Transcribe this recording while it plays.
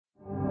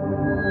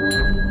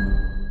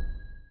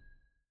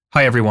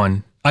Hi,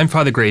 everyone. I'm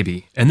Father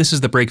Graby, and this is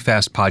the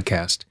Breakfast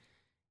Podcast.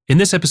 In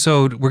this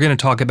episode, we're going to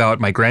talk about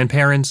my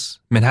grandparents,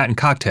 Manhattan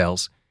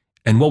cocktails,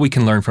 and what we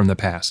can learn from the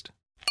past.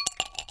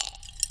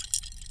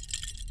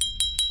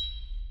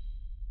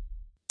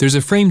 There's a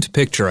framed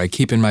picture I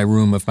keep in my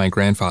room of my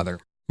grandfather,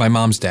 my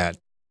mom's dad.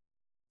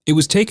 It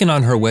was taken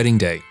on her wedding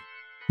day,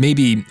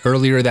 maybe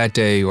earlier that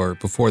day or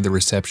before the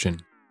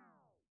reception.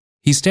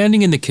 He's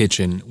standing in the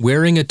kitchen,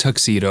 wearing a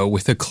tuxedo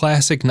with a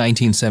classic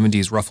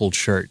 1970s ruffled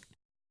shirt.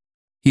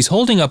 He's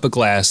holding up a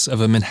glass of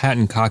a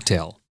Manhattan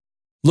cocktail,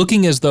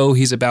 looking as though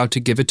he's about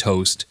to give a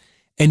toast,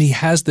 and he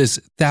has this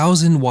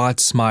 1,000-watt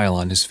smile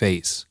on his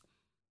face.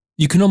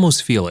 You can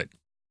almost feel it.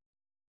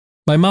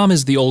 My mom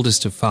is the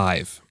oldest of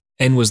 5,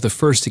 and was the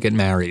first to get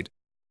married.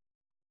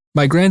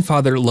 My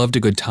grandfather loved a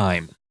good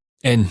time,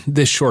 and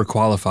this sure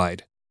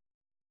qualified.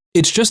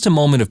 It's just a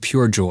moment of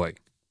pure joy.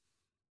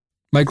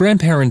 My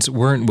grandparents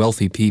weren't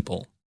wealthy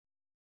people.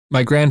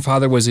 My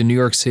grandfather was a New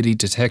York City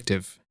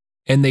detective,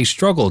 and they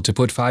struggled to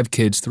put 5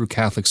 kids through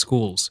Catholic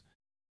schools.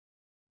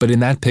 But in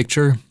that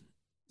picture,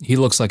 he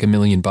looks like $1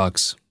 million.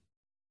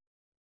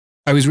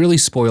 I was really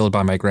spoiled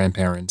by my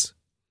grandparents.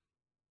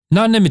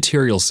 Not in a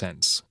material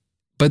sense,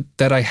 but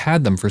that I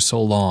had them for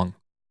so long.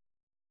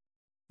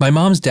 My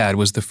mom's dad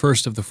was the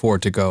first of the 4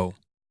 to go.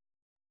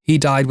 He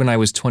died when I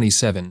was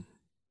 27,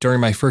 during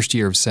my first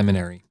year of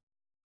seminary.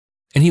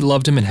 And he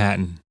loved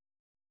Manhattan.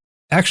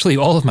 Actually,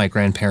 all of my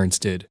grandparents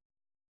did.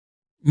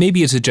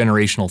 Maybe it's a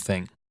generational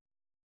thing.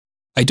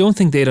 I don't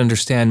think they'd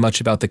understand much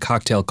about the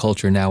cocktail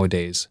culture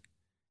nowadays.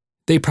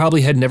 They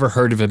probably had never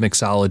heard of a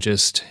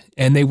mixologist,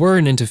 and they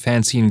weren't into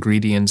fancy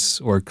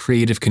ingredients or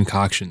creative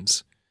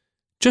concoctions.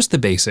 Just the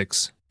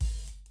basics.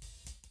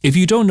 If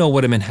you don't know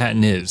what a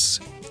Manhattan is,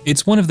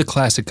 it's one of the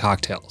classic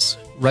cocktails,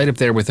 right up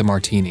there with a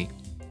martini.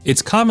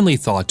 It's commonly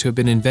thought to have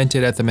been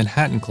invented at the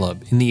Manhattan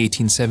Club in the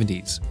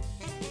 1870s,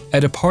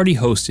 at a party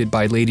hosted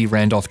by Lady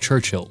Randolph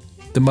Churchill,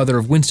 the mother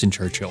of Winston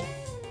Churchill.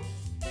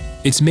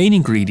 Its main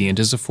ingredient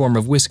is a form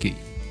of whiskey,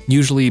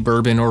 usually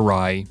bourbon or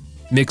rye,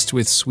 mixed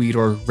with sweet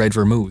or red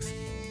vermouth,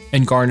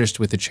 and garnished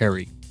with a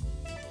cherry.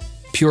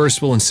 Purists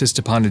will insist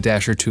upon a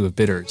dash or two of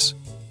bitters.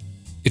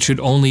 It should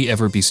only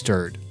ever be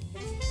stirred.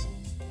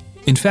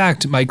 In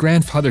fact, my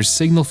grandfather's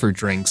signal for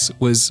drinks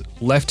was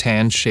left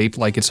hand shaped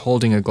like it's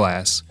holding a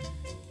glass,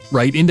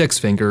 right index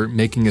finger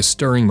making a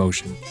stirring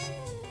motion.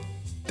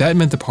 That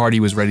meant the party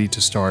was ready to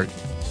start.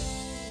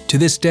 To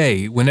this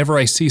day, whenever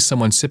I see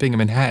someone sipping a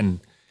Manhattan,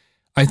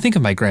 I think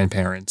of my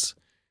grandparents,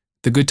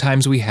 the good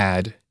times we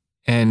had,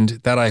 and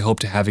that I hope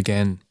to have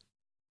again.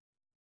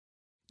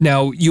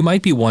 Now, you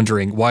might be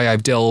wondering why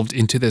I've delved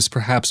into this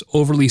perhaps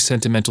overly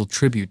sentimental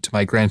tribute to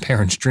my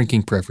grandparents'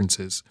 drinking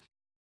preferences.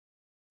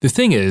 The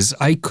thing is,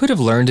 I could have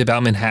learned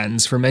about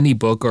Manhattans from any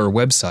book or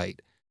website,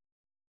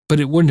 but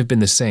it wouldn't have been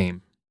the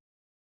same.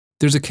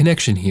 There's a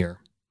connection here.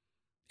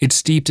 It's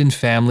steeped in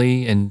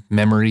family and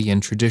memory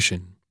and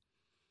tradition.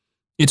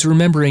 It's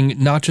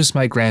remembering not just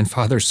my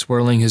grandfather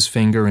swirling his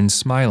finger and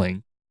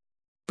smiling,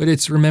 but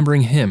it's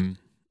remembering him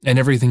and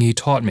everything he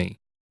taught me.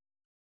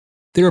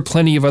 There are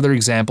plenty of other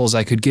examples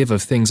I could give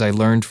of things I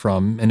learned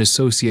from and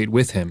associate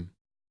with him,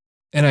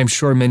 and I'm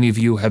sure many of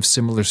you have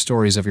similar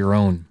stories of your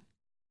own.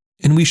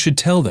 And we should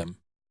tell them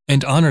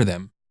and honor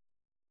them,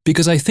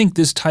 because I think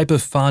this type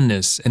of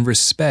fondness and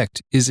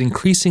respect is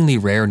increasingly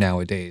rare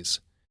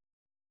nowadays.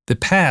 The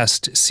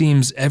past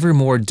seems ever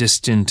more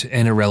distant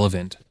and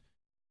irrelevant.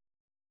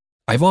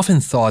 I've often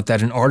thought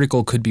that an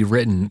article could be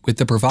written with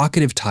the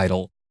provocative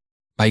title,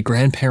 "My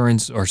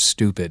Grandparents Are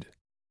Stupid."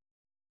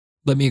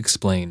 Let me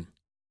explain.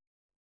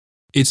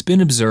 It's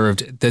been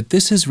observed that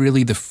this is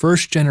really the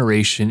first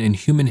generation in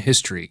human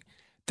history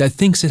that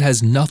thinks it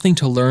has nothing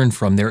to learn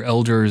from their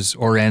elders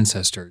or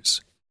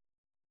ancestors.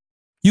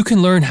 You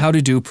can learn how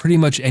to do pretty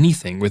much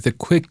anything with a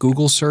quick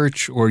Google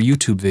search or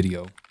YouTube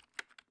video.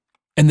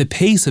 And the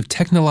pace of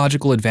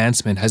technological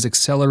advancement has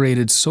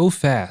accelerated so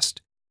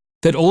fast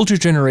that older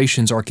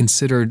generations are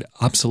considered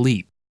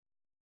obsolete.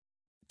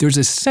 There's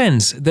a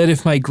sense that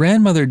if my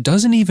grandmother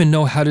doesn't even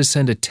know how to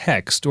send a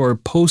text or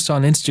post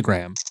on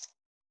Instagram,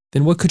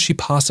 then what could she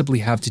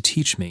possibly have to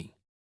teach me?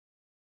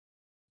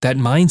 That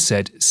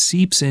mindset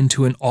seeps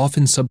into an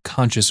often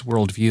subconscious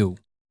worldview.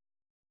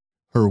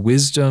 Her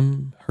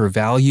wisdom, her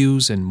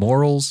values and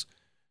morals,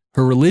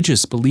 her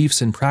religious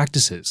beliefs and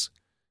practices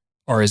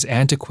are as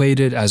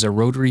antiquated as a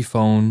rotary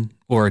phone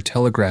or a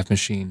telegraph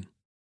machine.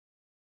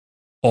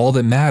 All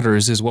that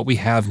matters is what we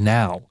have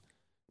now,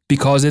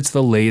 because it's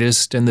the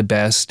latest and the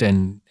best,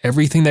 and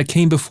everything that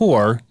came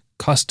before,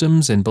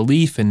 customs and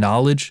belief and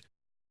knowledge,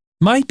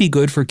 might be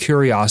good for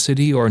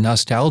curiosity or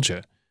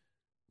nostalgia,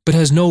 but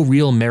has no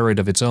real merit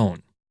of its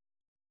own.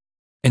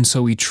 And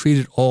so we treat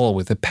it all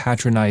with a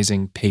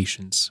patronizing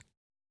patience.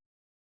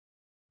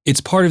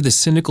 It's part of the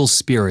cynical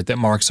spirit that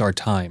marks our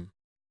time.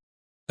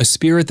 A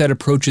spirit that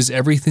approaches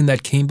everything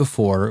that came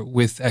before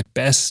with, at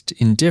best,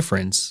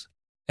 indifference,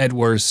 at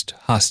worst,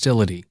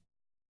 hostility.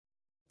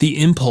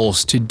 The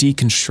impulse to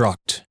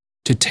deconstruct,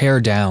 to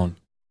tear down,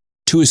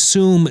 to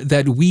assume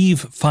that we've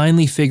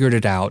finally figured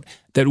it out,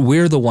 that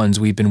we're the ones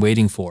we've been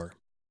waiting for,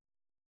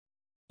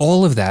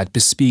 all of that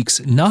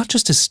bespeaks not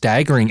just a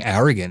staggering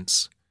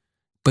arrogance,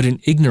 but an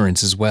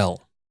ignorance as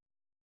well.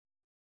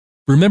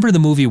 Remember the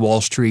movie Wall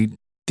Street,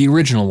 the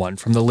original one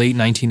from the late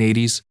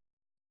 1980s?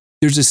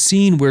 There's a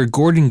scene where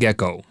Gordon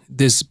Gekko,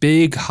 this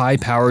big,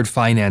 high-powered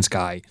finance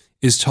guy,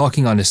 is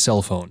talking on his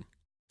cell phone.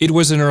 It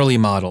was an early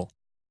model.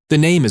 The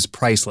name is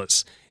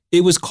priceless.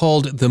 It was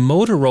called the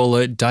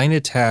Motorola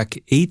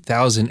Dynatac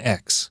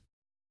 8000X.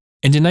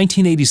 And in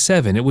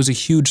 1987, it was a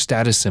huge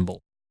status symbol.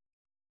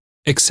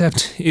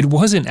 Except it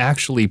wasn't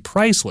actually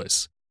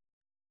priceless.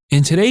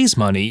 In today's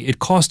money, it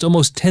cost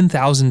almost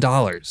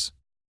 $10,000.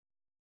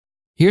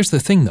 Here's the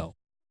thing, though.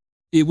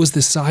 It was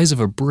the size of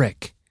a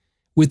brick,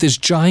 with this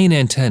giant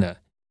antenna,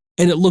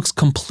 and it looks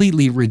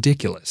completely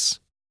ridiculous.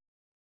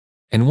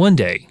 And one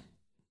day,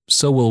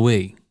 so will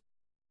we.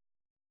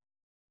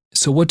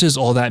 So what does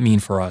all that mean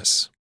for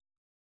us?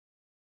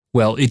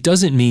 Well, it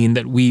doesn't mean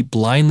that we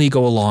blindly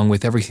go along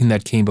with everything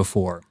that came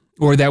before,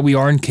 or that we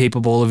aren't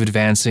capable of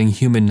advancing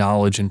human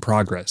knowledge and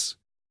progress.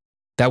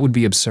 That would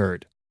be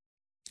absurd.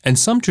 And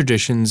some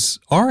traditions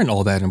aren't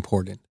all that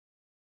important.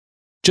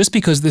 Just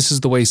because this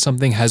is the way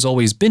something has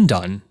always been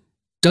done,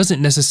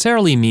 doesn't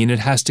necessarily mean it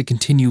has to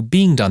continue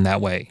being done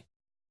that way.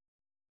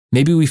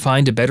 Maybe we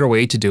find a better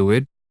way to do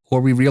it, or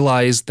we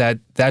realize that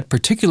that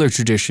particular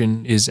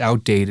tradition is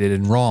outdated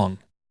and wrong.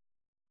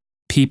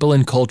 People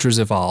and cultures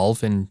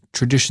evolve, and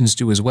traditions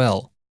do as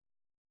well.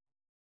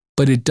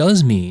 But it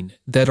does mean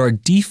that our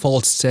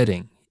default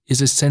setting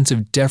is a sense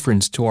of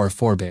deference to our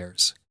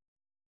forebears,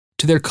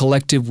 to their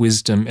collective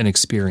wisdom and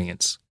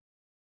experience.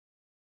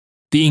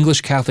 The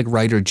English Catholic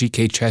writer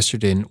G.K.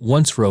 Chesterton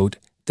once wrote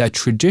that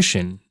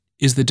tradition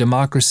is the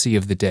democracy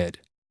of the dead.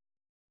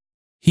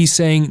 He's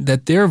saying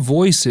that their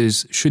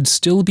voices should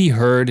still be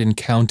heard and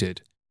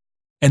counted,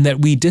 and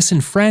that we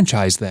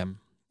disenfranchise them,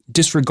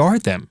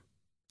 disregard them,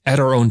 at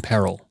our own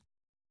peril.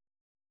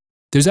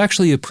 There's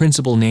actually a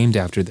principle named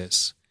after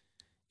this.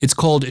 It's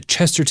called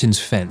Chesterton's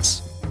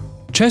fence.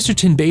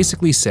 Chesterton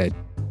basically said,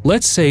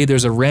 let's say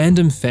there's a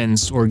random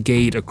fence or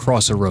gate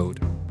across a road.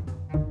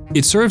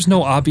 It serves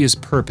no obvious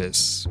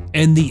purpose,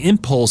 and the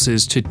impulse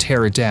is to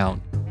tear it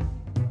down.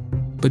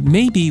 But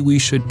maybe we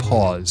should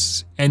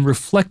pause and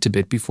reflect a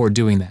bit before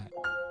doing that.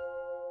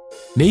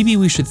 Maybe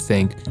we should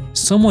think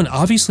someone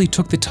obviously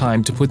took the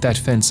time to put that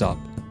fence up,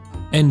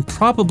 and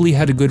probably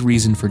had a good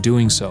reason for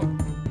doing so.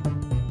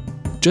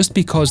 Just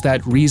because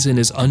that reason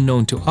is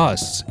unknown to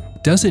us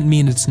doesn't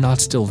mean it's not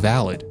still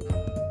valid.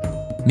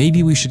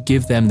 Maybe we should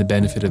give them the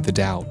benefit of the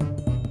doubt.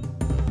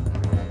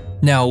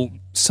 Now,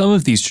 some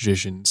of these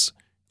traditions,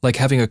 like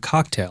having a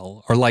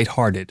cocktail, are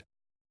lighthearted.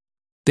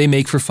 They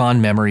make for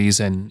fond memories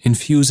and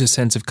infuse a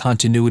sense of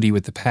continuity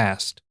with the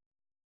past,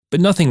 but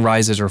nothing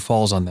rises or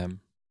falls on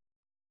them.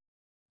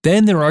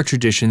 Then there are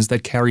traditions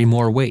that carry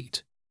more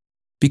weight,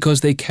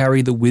 because they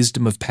carry the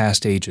wisdom of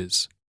past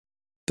ages,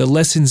 the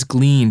lessons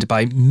gleaned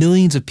by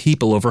millions of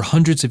people over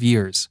hundreds of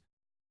years,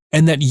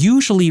 and that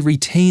usually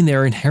retain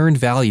their inherent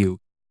value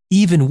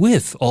even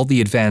with all the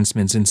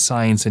advancements in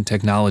science and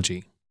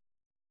technology.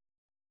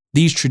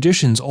 These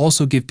traditions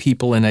also give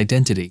people an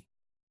identity,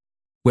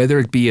 whether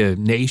it be a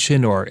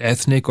nation or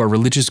ethnic or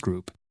religious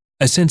group,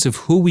 a sense of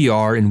who we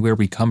are and where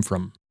we come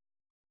from.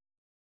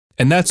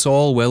 And that's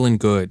all well and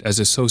good as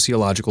a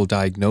sociological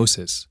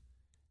diagnosis,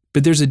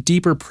 but there's a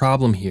deeper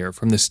problem here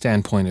from the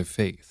standpoint of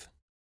faith.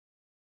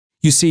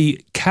 You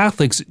see,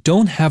 Catholics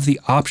don't have the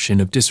option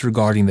of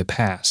disregarding the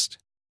past.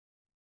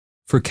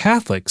 For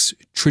Catholics,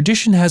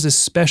 tradition has a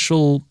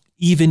special,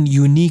 even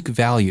unique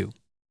value.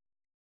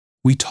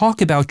 We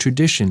talk about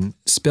tradition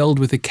spelled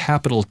with a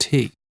capital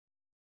T,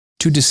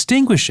 to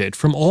distinguish it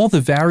from all the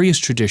various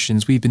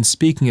traditions we've been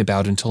speaking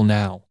about until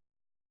now.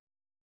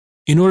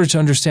 In order to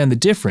understand the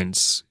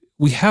difference,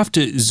 we have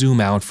to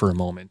zoom out for a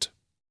moment.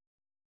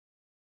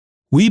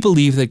 We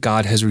believe that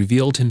God has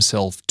revealed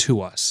himself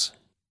to us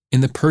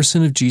in the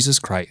person of Jesus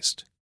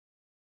Christ.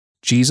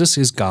 Jesus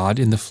is God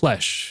in the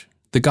flesh,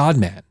 the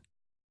God-man,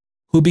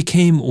 who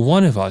became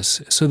one of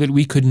us so that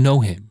we could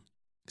know him,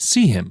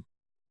 see him,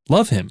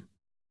 love him,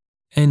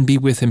 and be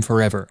with him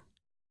forever.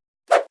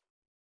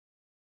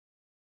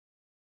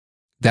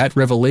 That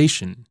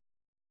revelation,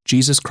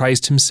 Jesus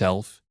Christ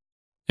himself,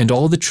 and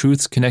all the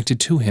truths connected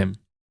to him,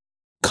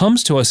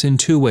 comes to us in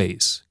two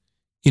ways,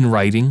 in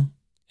writing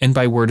and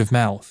by word of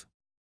mouth.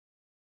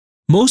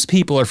 Most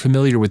people are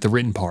familiar with the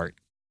written part.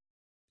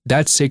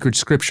 That's sacred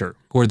scripture,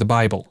 or the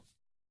Bible.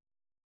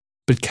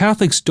 But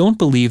Catholics don't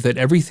believe that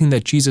everything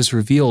that Jesus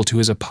revealed to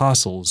his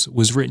apostles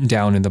was written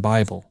down in the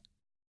Bible.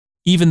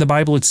 Even the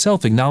Bible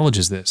itself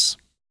acknowledges this.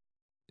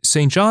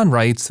 St. John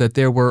writes that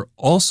there were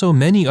also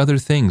many other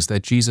things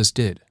that Jesus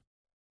did.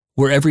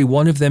 Were every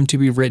one of them to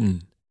be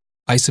written,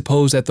 I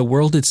suppose that the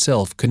world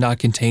itself could not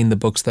contain the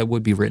books that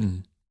would be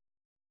written.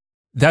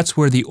 That's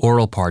where the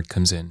oral part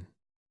comes in.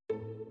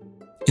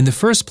 In the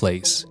first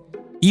place,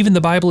 even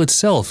the Bible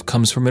itself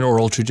comes from an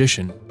oral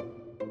tradition.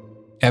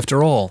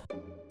 After all,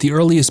 the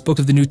earliest book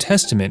of the New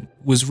Testament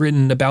was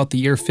written about the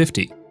year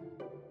 50.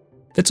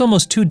 That's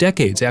almost 2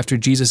 decades after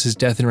Jesus'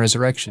 death and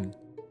resurrection.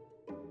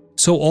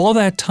 So all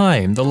that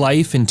time, the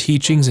life and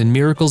teachings and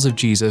miracles of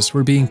Jesus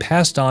were being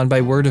passed on by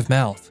word of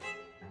mouth,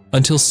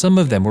 until some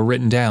of them were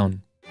written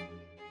down.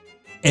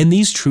 And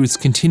these truths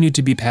continued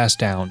to be passed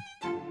down,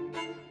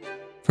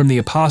 from the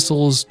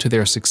apostles to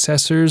their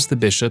successors, the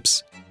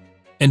bishops,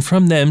 and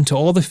from them to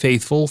all the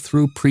faithful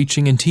through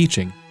preaching and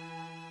teaching.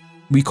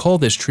 We call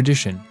this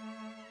tradition.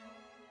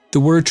 The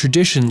word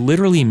tradition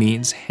literally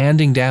means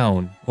handing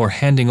down or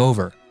handing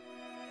over.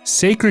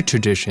 Sacred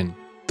tradition,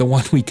 the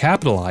one we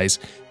capitalize,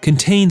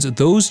 contains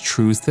those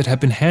truths that have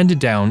been handed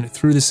down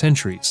through the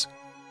centuries.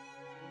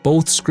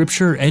 Both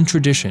scripture and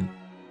tradition,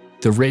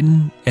 the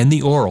written and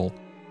the oral,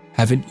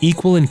 have an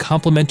equal and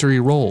complementary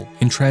role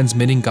in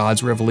transmitting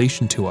God's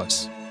revelation to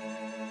us.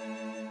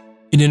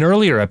 In an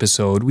earlier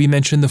episode, we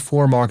mentioned the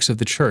 4 marks of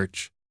the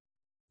Church: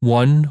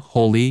 1,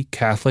 holy,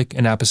 Catholic,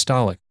 and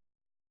apostolic.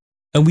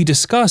 And we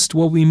discussed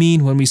what we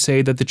mean when we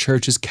say that the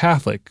Church is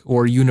Catholic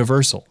or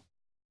universal.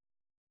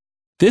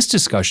 This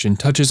discussion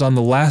touches on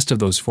the last of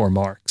those 4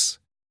 marks,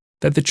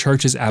 that the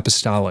Church is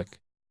apostolic.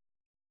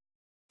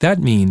 That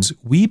means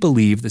we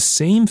believe the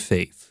same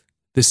faith,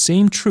 the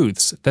same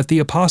truths that the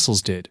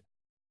apostles did,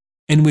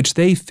 in which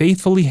they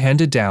faithfully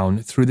handed down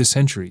through the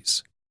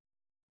centuries.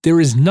 There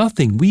is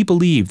nothing we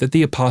believe that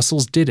the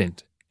apostles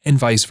didn't, and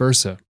vice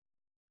versa.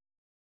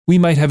 We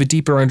might have a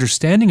deeper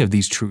understanding of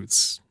these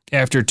truths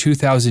after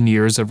 2,000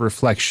 years of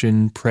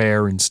reflection,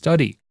 prayer, and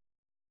study,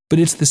 but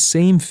it's the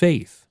same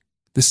faith,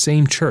 the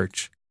same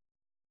church.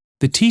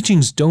 The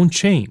teachings don't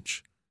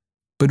change,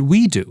 but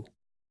we do.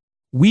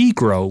 We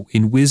grow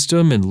in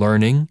wisdom and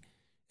learning,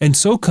 and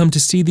so come to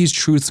see these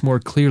truths more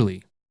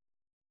clearly.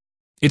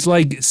 It's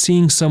like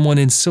seeing someone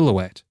in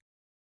silhouette,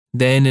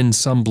 then in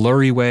some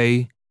blurry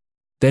way,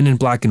 then in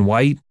black and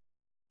white,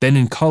 then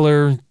in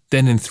color,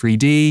 then in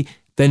 3D,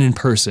 then in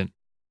person.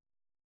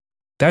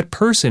 That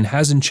person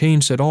hasn't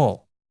changed at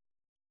all.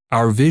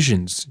 Our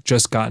vision's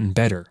just gotten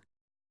better.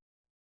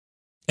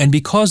 And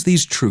because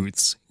these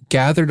truths,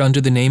 gathered under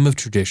the name of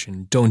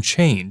tradition, don't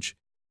change,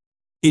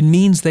 it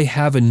means they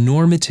have a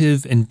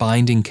normative and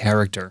binding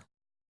character.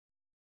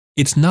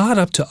 It's not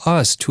up to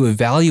us to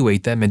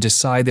evaluate them and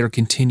decide their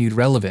continued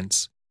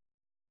relevance,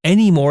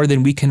 any more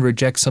than we can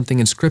reject something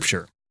in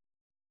Scripture.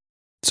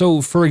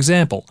 So, for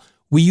example,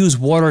 we use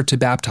water to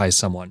baptize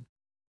someone.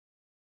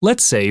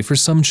 Let's say, for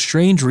some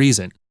strange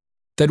reason,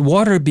 that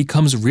water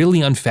becomes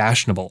really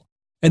unfashionable,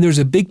 and there's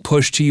a big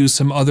push to use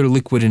some other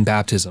liquid in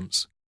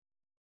baptisms.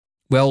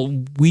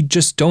 Well, we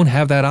just don't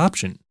have that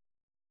option.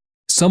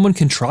 Someone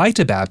can try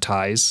to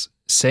baptize,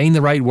 saying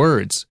the right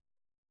words,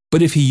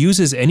 but if he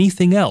uses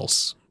anything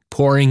else,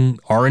 pouring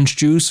orange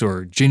juice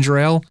or ginger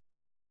ale,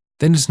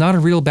 then it's not a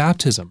real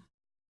baptism.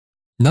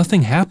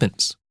 Nothing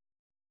happens.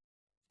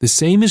 The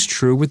same is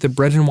true with the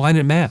bread and wine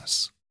at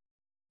Mass.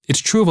 It's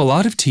true of a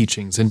lot of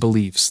teachings and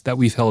beliefs that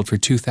we've held for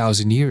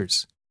 2,000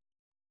 years.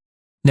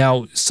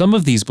 Now, some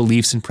of these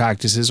beliefs and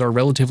practices are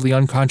relatively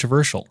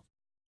uncontroversial.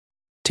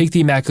 Take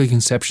the Immaculate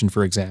Conception,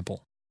 for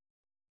example.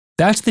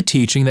 That's the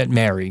teaching that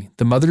Mary,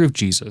 the mother of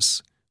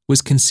Jesus,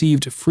 was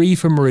conceived free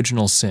from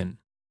original sin.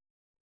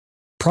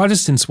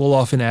 Protestants will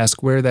often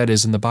ask where that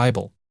is in the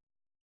Bible,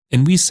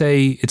 and we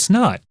say it's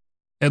not,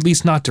 at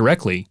least not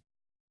directly,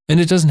 and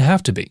it doesn't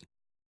have to be.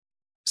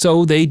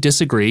 So they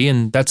disagree,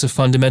 and that's a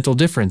fundamental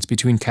difference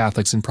between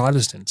Catholics and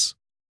Protestants.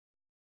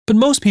 But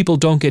most people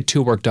don't get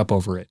too worked up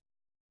over it.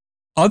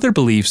 Other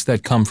beliefs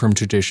that come from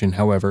tradition,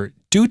 however,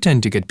 do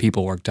tend to get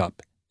people worked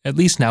up, at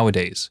least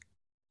nowadays.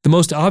 The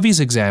most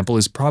obvious example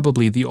is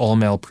probably the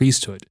all-male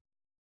priesthood.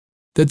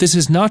 That this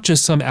is not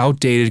just some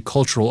outdated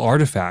cultural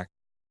artifact,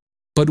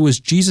 but was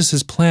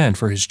Jesus' plan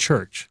for his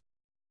church.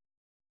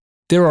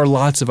 There are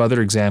lots of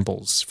other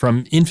examples,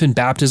 from infant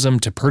baptism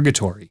to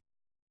purgatory,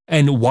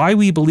 and why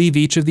we believe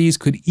each of these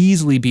could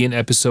easily be an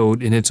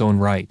episode in its own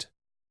right.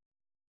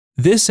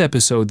 This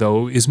episode,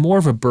 though, is more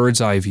of a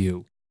bird's-eye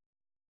view,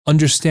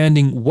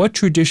 understanding what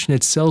tradition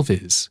itself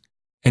is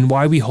and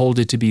why we hold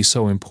it to be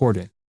so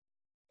important.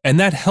 And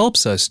that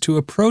helps us to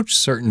approach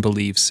certain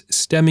beliefs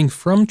stemming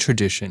from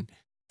tradition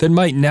that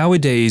might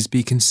nowadays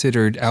be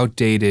considered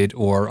outdated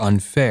or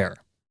unfair.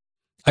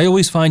 I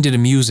always find it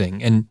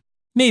amusing and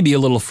maybe a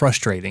little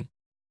frustrating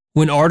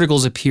when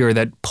articles appear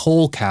that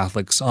poll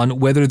Catholics on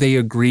whether they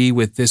agree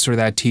with this or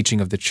that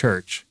teaching of the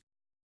Church.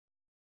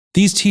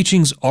 These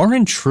teachings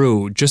aren't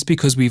true just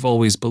because we've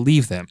always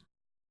believed them.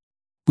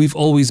 We've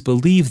always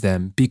believed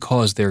them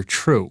because they're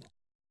true.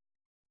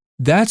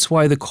 That's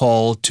why the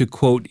call to,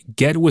 quote,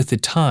 get with the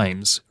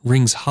times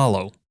rings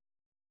hollow.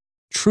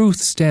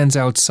 Truth stands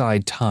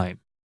outside time.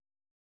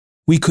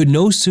 We could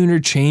no sooner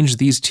change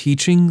these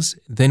teachings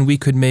than we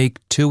could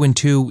make 2 and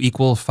 2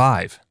 equal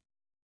 5.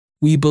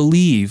 We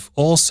believe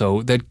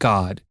also that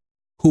God,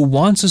 who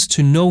wants us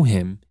to know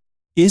Him,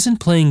 isn't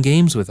playing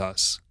games with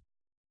us.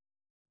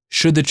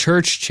 Should the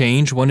Church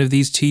change one of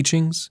these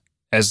teachings,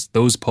 as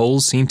those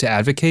polls seem to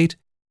advocate,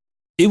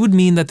 it would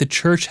mean that the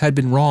Church had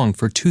been wrong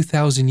for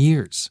 2,000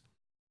 years.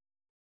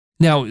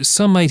 Now,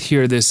 some might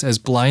hear this as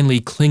blindly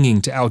clinging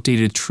to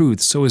outdated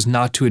truths so as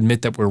not to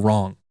admit that we're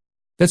wrong.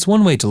 That's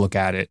one way to look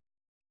at it,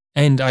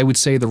 and I would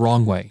say the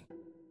wrong way.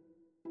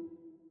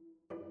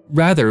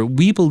 Rather,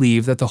 we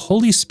believe that the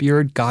Holy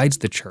Spirit guides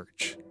the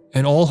church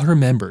and all her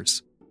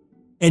members,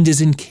 and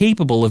is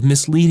incapable of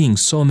misleading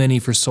so many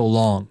for so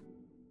long.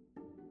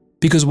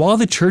 Because while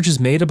the church is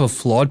made up of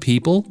flawed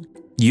people,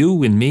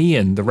 you and me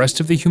and the rest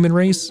of the human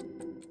race,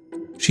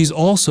 she's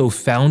also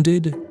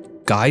founded,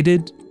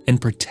 guided, and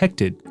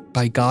protected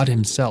by God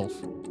Himself.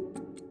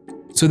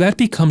 So that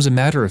becomes a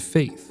matter of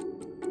faith.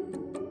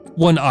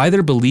 One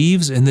either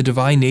believes in the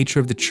divine nature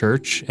of the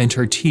church and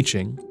her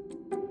teaching,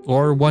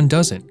 or one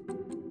doesn't.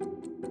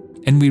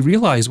 And we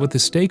realize what the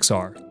stakes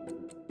are.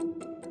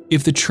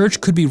 If the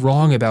church could be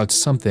wrong about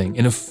something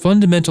in a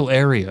fundamental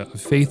area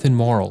of faith and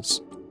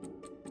morals,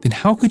 then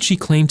how could she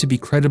claim to be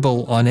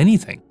credible on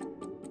anything?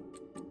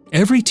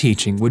 Every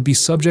teaching would be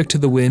subject to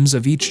the whims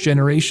of each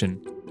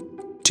generation,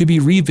 to be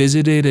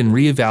revisited and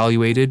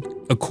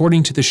reevaluated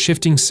according to the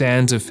shifting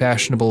sands of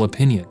fashionable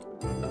opinion.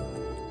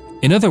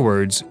 In other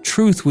words,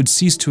 truth would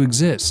cease to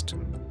exist,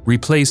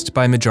 replaced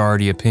by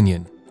majority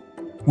opinion.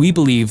 We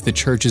believe the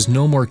church is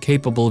no more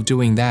capable of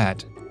doing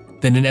that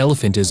than an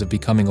elephant is of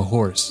becoming a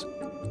horse.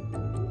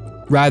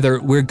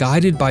 Rather, we're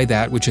guided by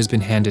that which has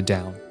been handed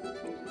down,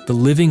 the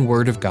living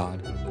Word of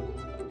God,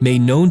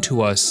 made known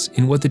to us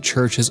in what the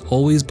church has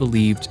always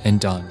believed and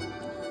done.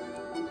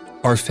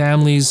 Our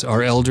families,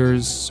 our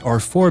elders,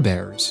 our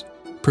forebears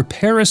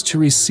prepare us to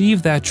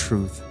receive that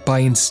truth by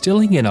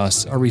instilling in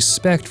us a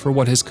respect for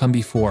what has come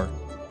before,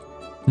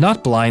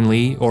 not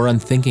blindly or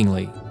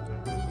unthinkingly,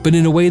 but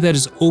in a way that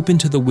is open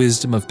to the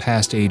wisdom of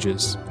past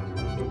ages.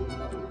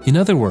 In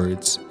other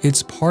words,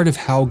 it's part of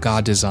how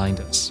God designed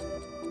us.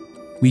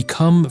 We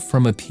come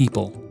from a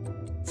people,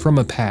 from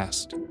a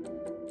past.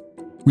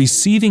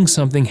 Receiving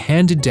something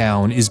handed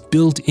down is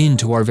built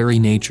into our very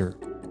nature.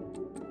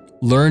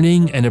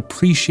 Learning and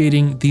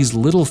appreciating these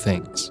little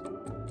things,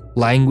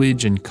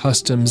 language and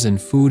customs and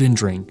food and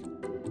drink,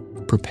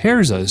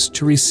 prepares us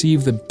to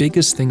receive the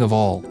biggest thing of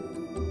all,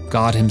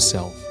 God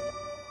Himself.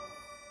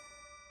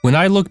 When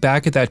I look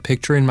back at that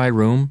picture in my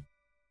room,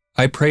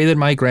 I pray that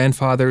my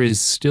grandfather is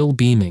still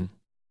beaming,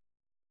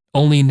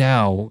 only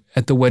now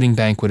at the wedding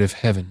banquet of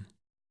heaven.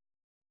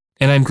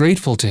 And I'm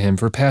grateful to him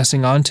for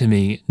passing on to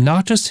me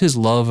not just his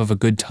love of a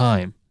good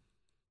time,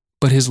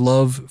 but his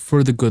love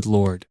for the good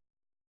Lord.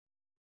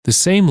 The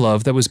same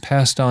love that was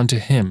passed on to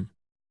him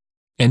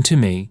and to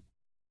me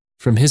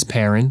from his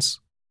parents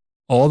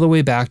all the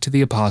way back to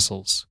the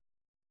apostles.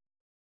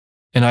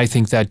 And I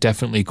think that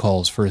definitely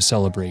calls for a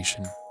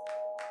celebration.